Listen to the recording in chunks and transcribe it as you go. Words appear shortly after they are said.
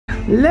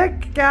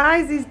Look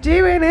guys, he's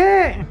doing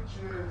it!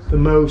 The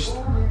most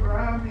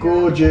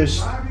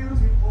gorgeous...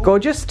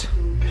 Gorgeous?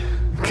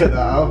 Cut that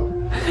out.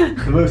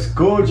 The most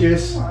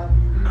gorgeous,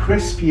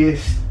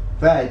 crispiest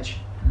veg.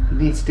 You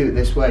need to do it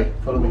this way.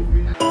 Follow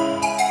me.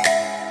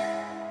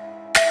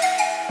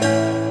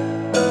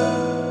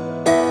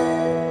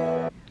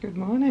 Good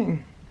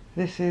morning.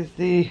 This is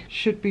the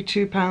should be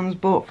 £2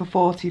 bought for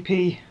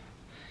 40p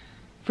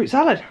fruit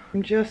salad.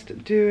 I'm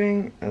just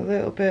doing a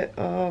little bit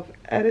of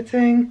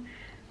editing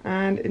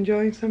and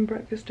enjoying some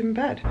breakfast in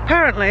bed.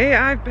 Apparently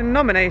I've been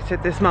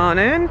nominated this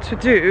morning to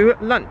do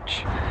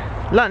lunch.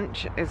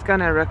 Lunch is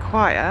gonna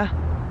require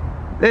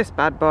this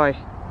bad boy.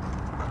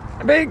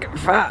 A big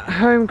fat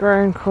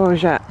homegrown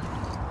courgette.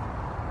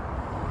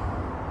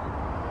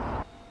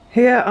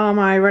 Here are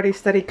my ready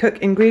steady cook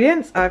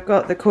ingredients. I've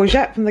got the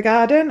courgette from the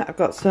garden, I've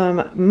got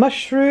some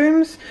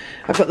mushrooms,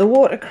 I've got the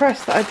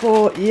watercress that I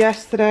bought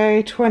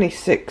yesterday,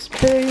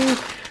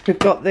 26p. We've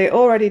got the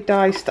already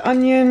diced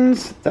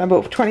onions that I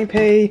bought for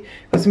 20p.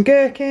 We've got some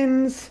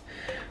gherkins.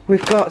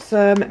 We've got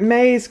some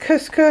maize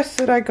couscous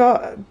that I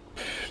got, I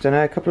don't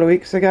know, a couple of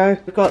weeks ago.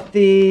 We've got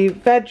the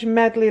veg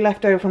medley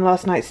left over from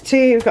last night's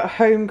tea. We've got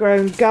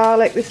homegrown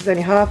garlic. This is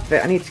only half of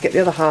it. I need to get the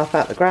other half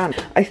out the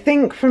ground. I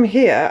think from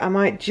here I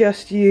might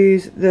just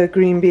use the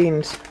green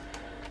beans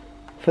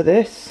for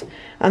this.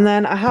 And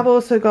then I have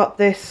also got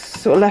this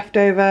sort of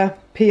leftover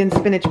pea and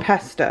spinach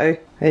pesto.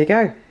 There you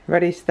go.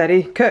 Ready,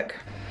 steady, cook.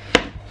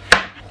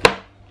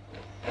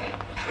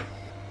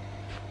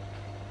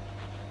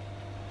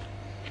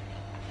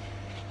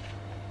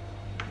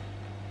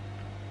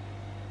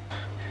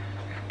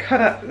 Cut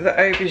up the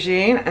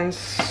aubergine and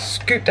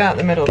scooped out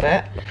the middle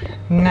bit.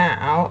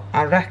 Now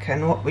I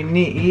reckon what we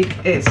need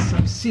is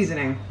some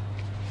seasoning.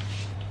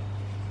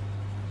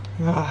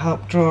 That'll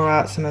help draw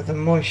out some of the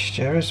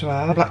moisture as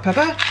well. Black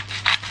pepper.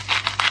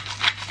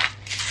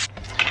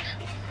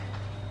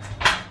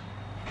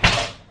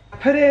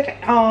 Put it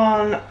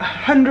on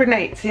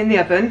 180 in the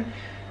oven.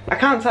 I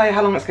can't tell you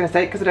how long it's going to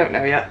take because I don't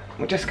know yet.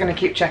 We're just going to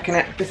keep checking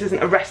it. This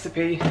isn't a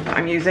recipe that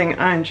I'm using,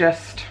 I'm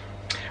just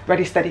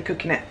ready steady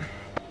cooking it.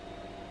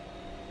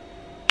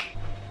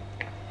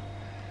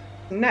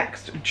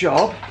 Next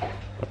job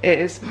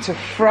is to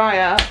fry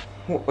up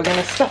what we're going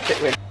to stuff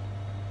it with.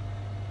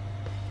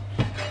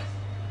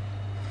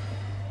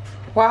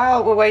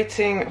 While we're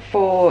waiting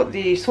for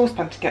the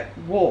saucepan to get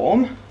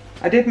warm,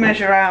 I did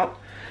measure out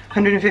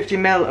 150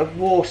 ml of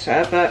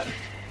water, but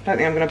I don't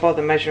think I'm going to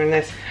bother measuring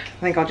this. I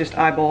think I'll just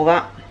eyeball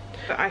that.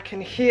 But I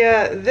can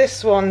hear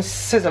this one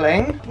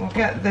sizzling. We'll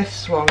get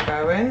this one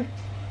going.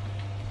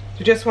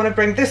 We just want to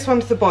bring this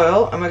one to the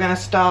boil and we're going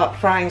to start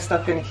frying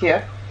stuff in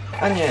here.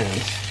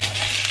 Onions.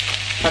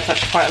 That's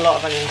actually quite a lot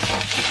of onions.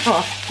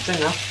 Oh, it's in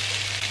now.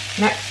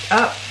 Next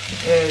up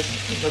is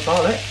the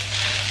garlic.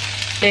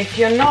 If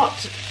you're not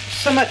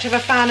so much of a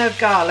fan of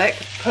garlic,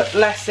 put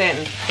less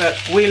in, but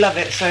we love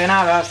it, so in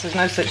our house there's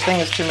no such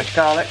thing as too much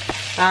garlic.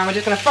 And we're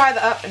just going to fry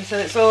that up until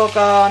it's all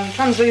gone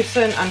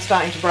translucent and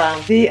starting to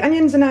brown. The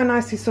onions are now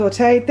nicely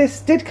sautéed.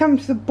 This did come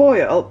to the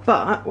boil,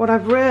 but what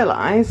I've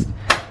realised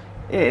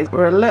is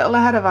we're a little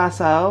ahead of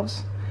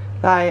ourselves.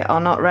 They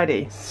are not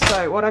ready.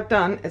 So what I've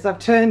done is I've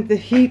turned the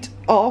heat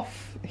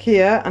off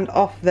here and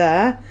off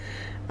there,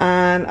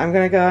 and I'm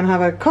going to go and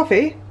have a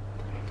coffee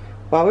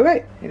while we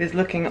wait. It is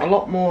looking a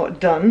lot more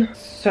done.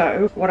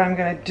 So what I'm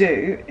going to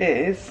do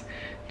is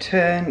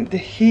turn the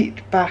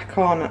heat back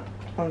on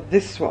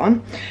this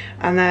one,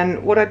 and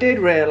then what I did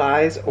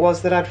realise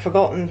was that I'd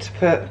forgotten to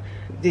put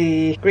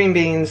the green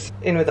beans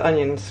in with the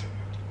onions.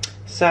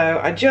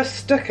 So I just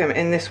stuck them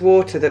in this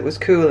water that was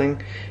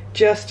cooling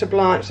just to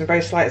blanch them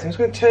very slightly. So I'm just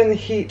going to turn the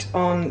heat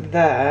on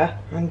there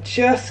and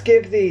just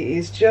give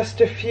these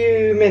just a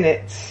few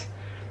minutes,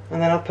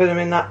 and then I'll put them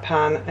in that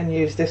pan and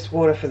use this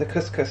water for the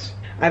couscous.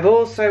 I've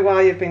also,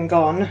 while you've been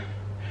gone,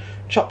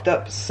 chopped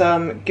up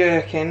some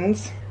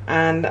gherkins,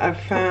 and I've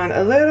found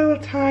a little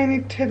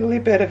tiny tiddly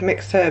bit of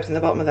mixed herbs in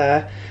the bottom of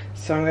there,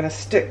 so I'm going to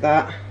stick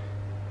that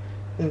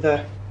in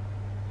there.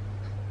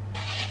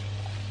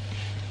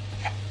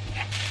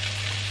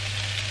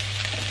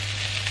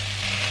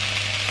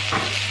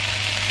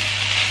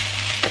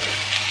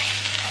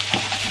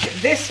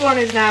 This one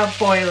is now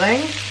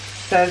boiling,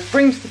 so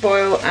bring to the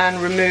boil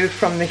and remove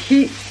from the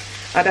heat.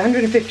 Add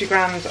 150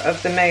 grams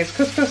of the maize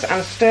couscous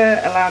and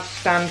stir, allow to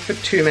stand for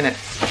 2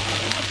 minutes.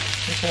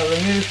 So I'll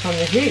remove from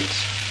the heat.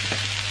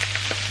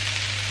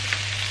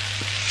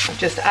 I've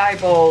just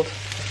eyeballed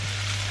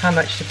how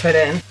much to put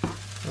in.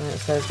 And it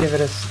says give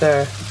it a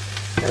stir.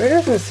 It really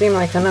doesn't seem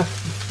like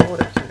enough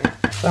water to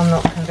me, so I'm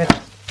not convinced.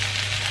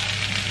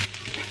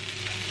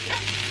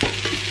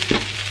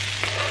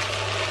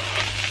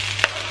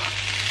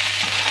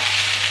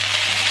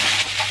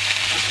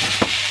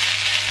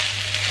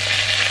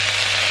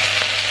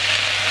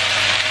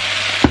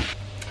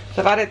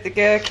 So I've added the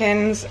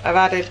gherkins, I've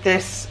added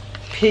this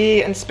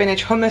pea and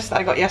spinach hummus that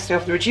I got yesterday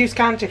off the reduced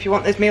count. If you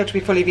want this meal to be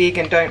fully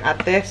vegan, don't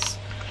add this.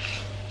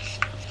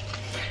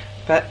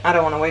 But I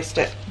don't want to waste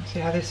it. See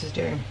how this is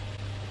doing.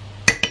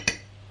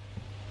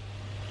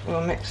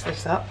 We'll mix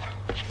this up.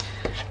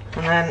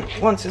 And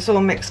then once it's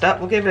all mixed up,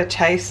 we'll give it a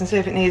taste and see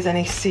if it needs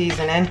any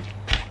seasoning.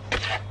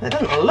 It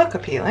doesn't look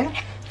appealing,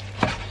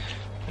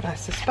 but I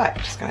suspect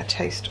it's going to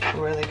taste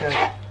really good.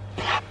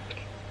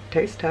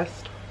 Taste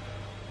test.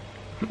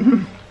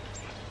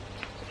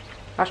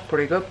 That's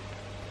pretty good.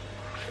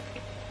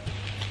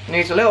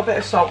 Needs a little bit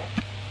of salt.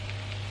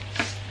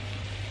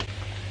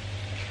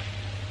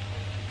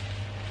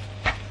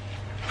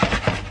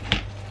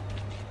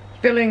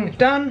 Filling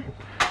done.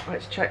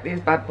 Let's check these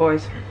bad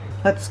boys.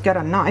 Let's get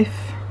a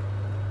knife.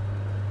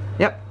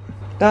 Yep,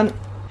 done.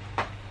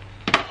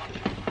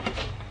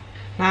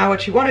 Now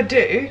what you want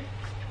to do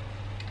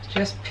is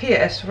just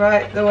pierce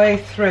right the way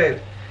through.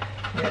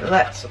 It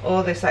lets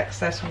all this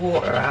excess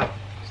water out.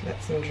 Just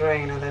lets them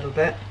drain a little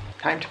bit.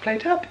 Time to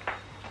plate up.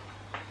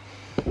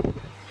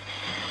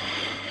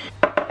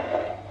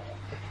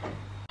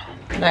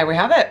 There we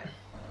have it.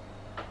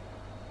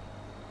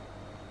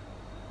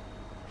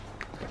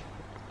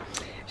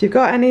 If you've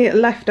got any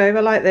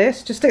leftover like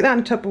this, just stick that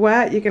in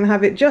Tupperware. You can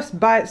have it just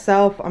by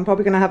itself. I'm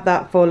probably going to have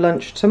that for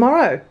lunch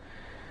tomorrow.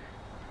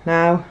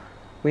 Now,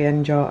 we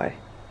enjoy.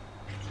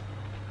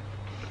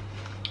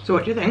 So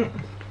what do you think?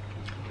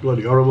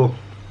 Bloody horrible.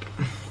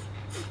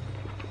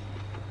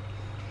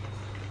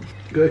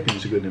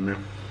 Gherkins are good in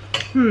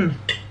there.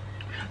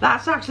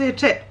 That's actually a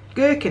tip.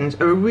 Gherkins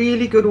are a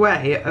really good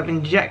way of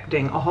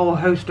injecting a whole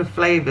host of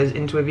flavours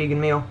into a vegan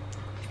meal.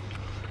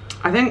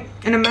 I think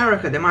in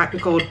America they might be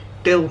called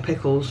dill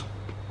pickles.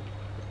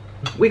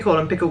 We call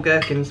them pickled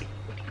gherkins.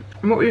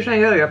 And what were you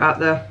saying earlier about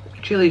the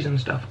chilies and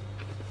stuff?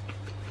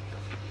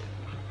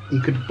 You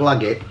could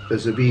blag it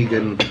as a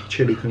vegan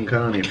chili con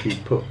carne if you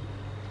put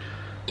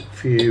a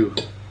few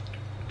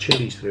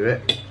chilies through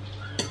it.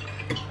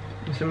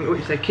 Some, what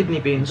you say, kidney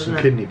beans, Some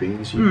isn't kidney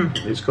beans.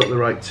 It's got the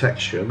right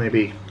texture.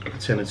 Maybe a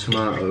tin of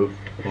tomato,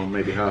 or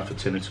maybe half a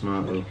tin of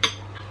tomato.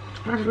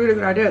 That's a really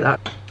good idea, that.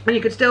 And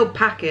you could still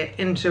pack it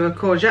into a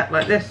courgette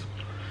like this.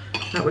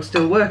 That would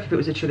still work if it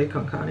was a chili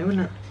con carne,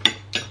 wouldn't it?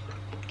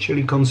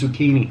 Chili con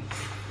zucchini.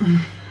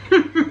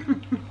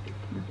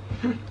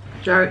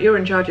 Jarrett, you're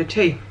in charge of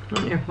tea,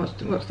 aren't you?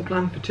 What's the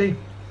plan for tea?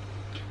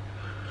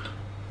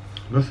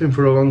 Nothing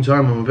for a long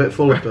time. I'm a bit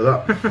full after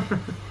that.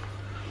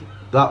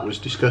 That was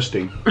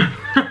disgusting.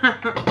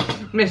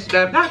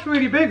 Mister, that's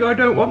really big, I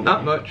don't want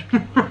that much.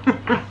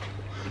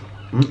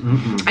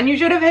 And you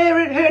should have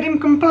heard him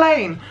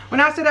complain. When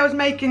I said I was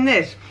making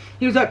this,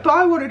 he was like, but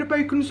I wanted a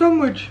bacon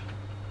sandwich.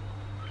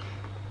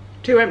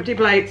 2 empty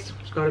plates,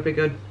 it's got to be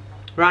good.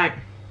 Right,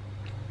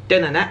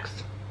 dinner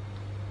next.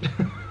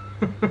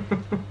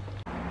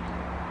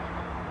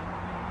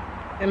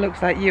 It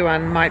looks like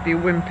Yuan might be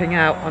wimping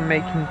out on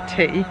making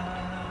tea.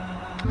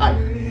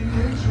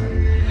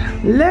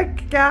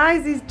 Look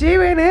guys, he's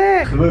doing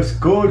it! The most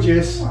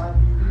gorgeous,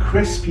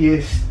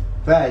 crispiest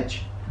veg.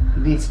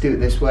 You need to do it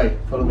this way.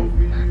 Follow me.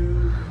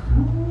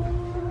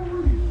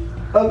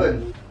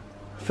 Oven.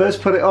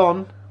 First put it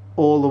on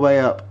all the way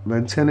up,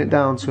 then turn it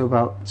down to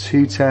about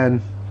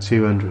 210,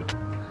 200.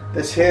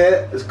 This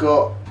here has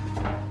got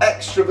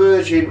extra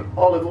virgin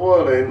olive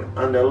oil in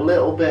and a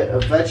little bit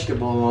of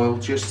vegetable oil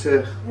just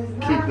to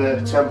keep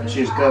the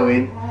temperatures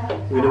going.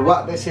 We're going to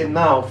whack this in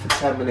now for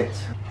 10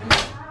 minutes.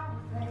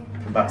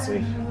 Come back to me.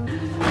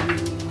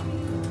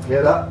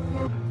 Hear that?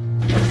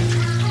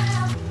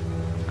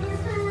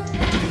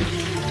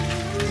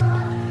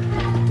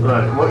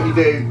 Right, and what you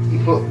do,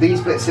 you put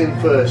these bits in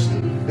first.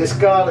 This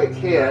garlic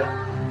here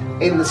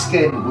in the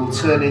skin will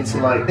turn into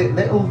like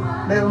little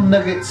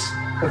nuggets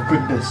of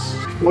goodness.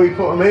 Before you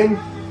put them in,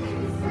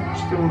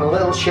 just give them a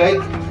little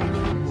shake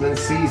and then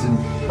season.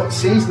 But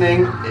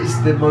seasoning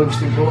is the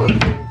most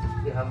important thing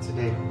you have to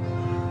do.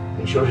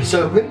 Make sure it's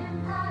open.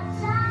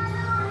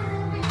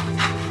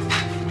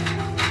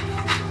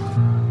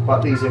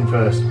 Whack these in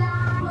first.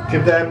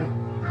 Give them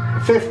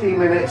 15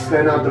 minutes,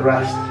 then add the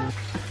rest.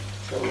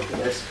 So look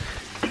at this.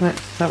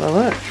 Let's have a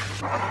look.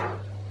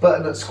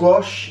 Butternut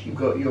squash, you've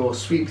got your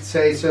sweet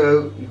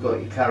potato, you've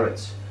got your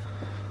carrots.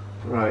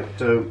 Right,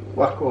 so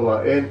whack all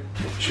that in.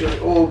 Make sure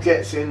it all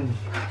gets in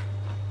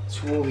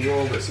to all the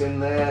oil that's in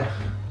there.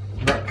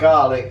 That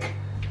garlic,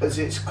 as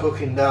it's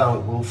cooking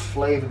down, will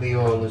flavour the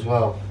oil as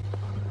well.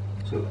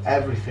 So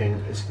everything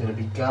is going to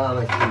be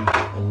garlicky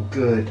and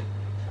good.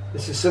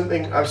 This is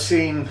something I've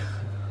seen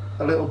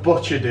a little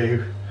butcher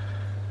do.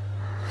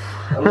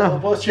 A little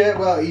butcher,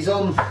 well, he's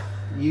on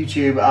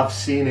YouTube, I've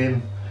seen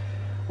him.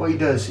 What he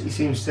does, he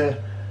seems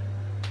to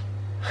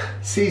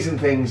season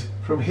things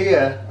from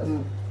here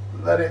and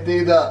let it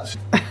do that.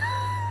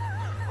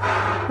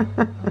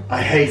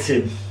 I hate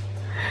him.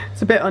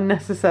 It's a bit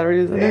unnecessary,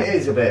 isn't it? It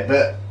is a bit,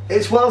 but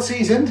it's well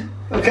seasoned,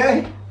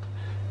 okay?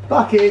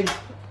 Back in,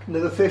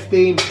 another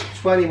 15,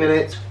 20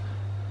 minutes.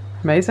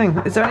 Amazing.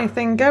 Is there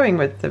anything going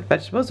with the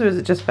vegetables or is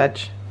it just veg?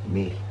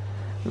 Me.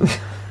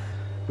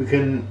 We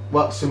can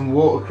whack some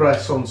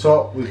watercress on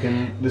top. We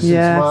can, there's some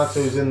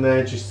tomatoes in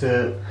there just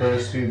to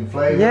burst through the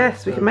flavour.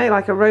 Yes, we can make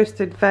like a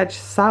roasted veg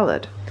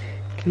salad.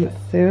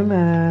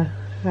 Consumer.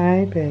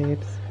 Hi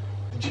babes.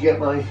 Did you get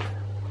my...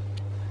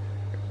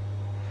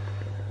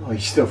 Oh, you're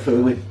still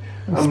filming.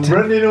 I'm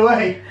running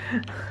away.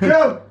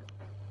 Go!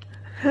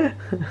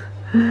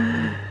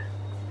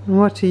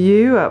 What are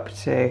you up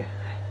to,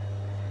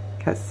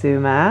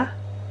 Katsuma?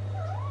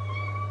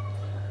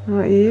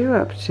 What are you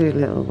up to,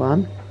 little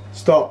one?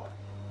 Stop.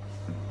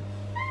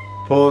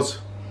 Pause.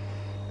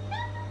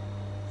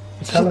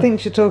 She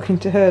thinks you're talking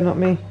to her, not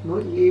me.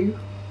 Not you.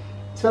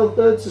 Tell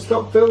her to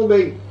stop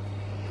filming.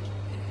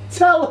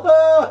 Tell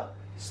her!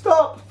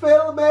 Stop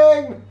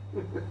filming!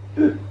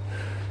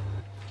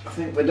 I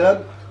think we're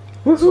done.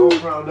 It's all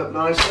ground up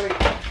nicely.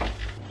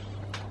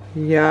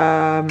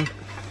 Yum.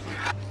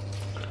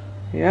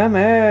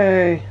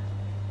 Yummy.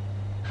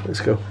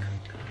 Let's go.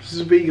 This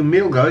is a vegan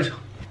meal, guys.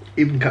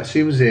 Even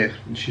Katsuma's here.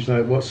 And she's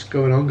like, what's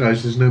going on,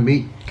 guys? There's no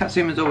meat.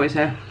 Katsuma's always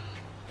here.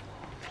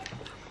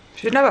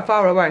 She's never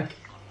far away.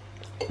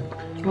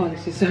 Oh,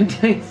 this is so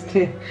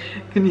tasty.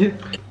 Can you?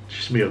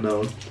 Just me on that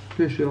one.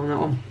 Just you on that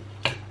one.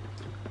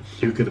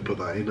 You're going to put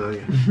that in, are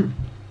you?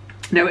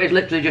 No, it's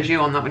literally just you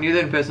on that one. You're the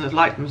only person that's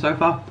liked them so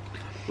far.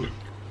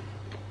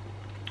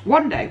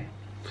 One day,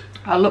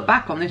 I'll look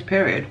back on this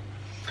period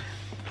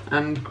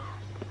and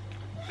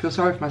feel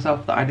sorry for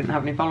myself that I didn't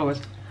have any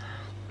followers.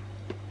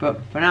 But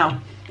for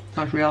now,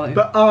 that's reality.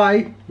 But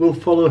I will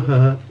follow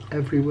her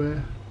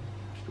everywhere.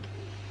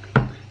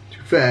 To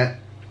be fair,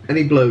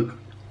 any bloke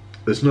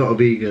that's not a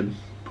vegan,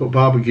 put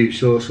barbecue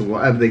sauce on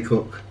whatever they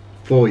cook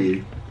for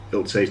you,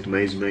 it'll taste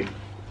amazing, mate.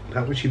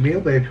 That was your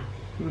meal, babe.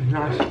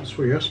 Nice. That's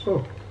what you asked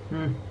for.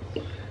 Mm.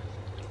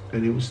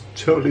 And it was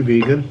totally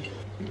vegan.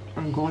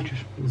 I'm gorgeous.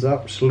 It was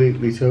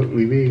absolutely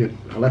totally vegan.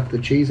 I left the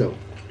cheese out.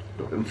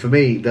 And for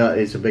me, that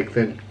is a big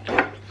thing.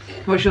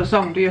 What's your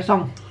song? Do your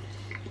song.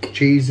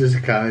 Cheese is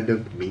a kind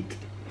of meat.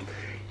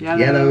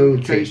 Yellow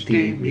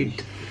tasty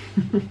meat.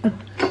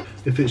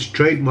 If it's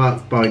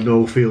trademarked by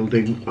Noel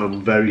Fielding,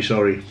 I'm very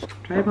sorry.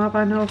 Trademarked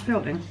by Noel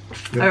Fielding?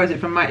 Yep. Oh, is it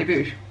from Mighty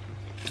Boosh?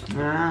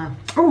 Ah.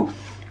 Oh,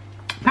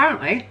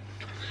 apparently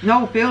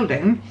Noel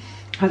Fielding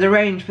has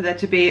arranged for there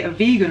to be a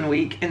vegan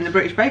week in the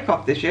British Bake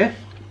Off this year.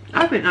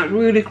 I think that's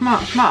really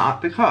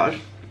smart because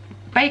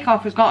Bake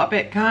Off has got a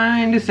bit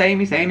kind of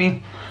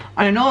samey.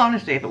 And in all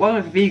honesty, if it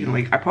wasn't a vegan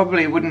week, I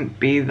probably wouldn't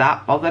be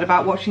that bothered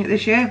about watching it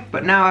this year.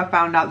 But now I've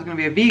found out there's going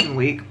to be a vegan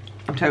week,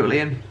 I'm totally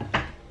in.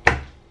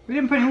 We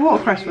didn't put any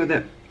watercress with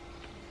it.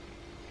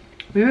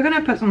 We were going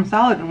to put some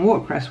salad and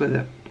watercress with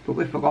it, but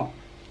we forgot.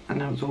 And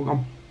now it's all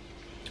gone.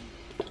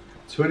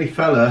 To any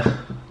fella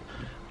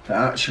that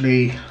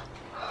actually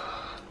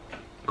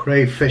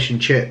crave fish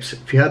and chips,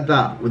 if you had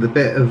that with a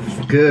bit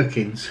of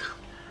gherkins.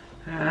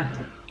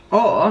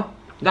 Or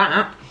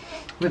that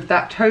with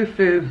that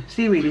tofu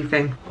seaweedy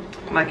thing,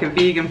 like a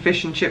vegan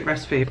fish and chip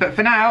recipe. But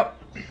for now,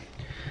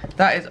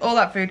 that is all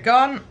that food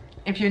gone.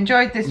 If you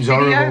enjoyed this video,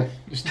 horrible.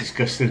 It's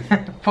disgusting.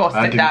 Force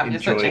it down,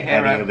 you're such a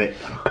hero. Any of it.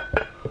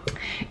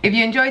 If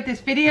you enjoyed this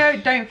video,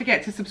 don't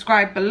forget to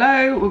subscribe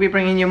below. We'll be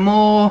bringing you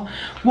more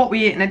what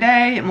we eat in a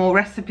day, more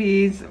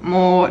recipes,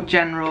 more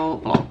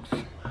general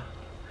vlogs.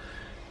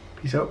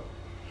 Peace out.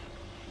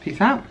 Peace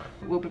out.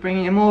 We'll be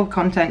bringing you more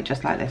content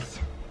just like this.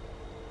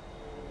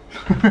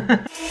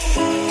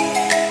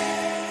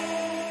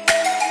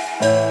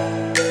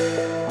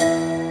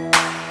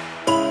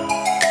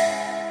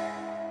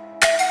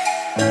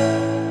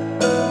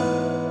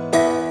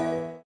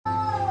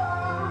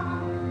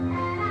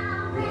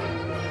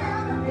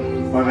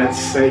 I meant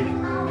to say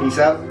peace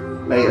out,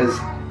 laters,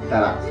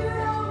 ta-da.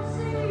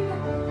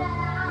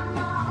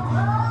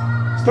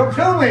 Stop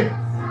filming!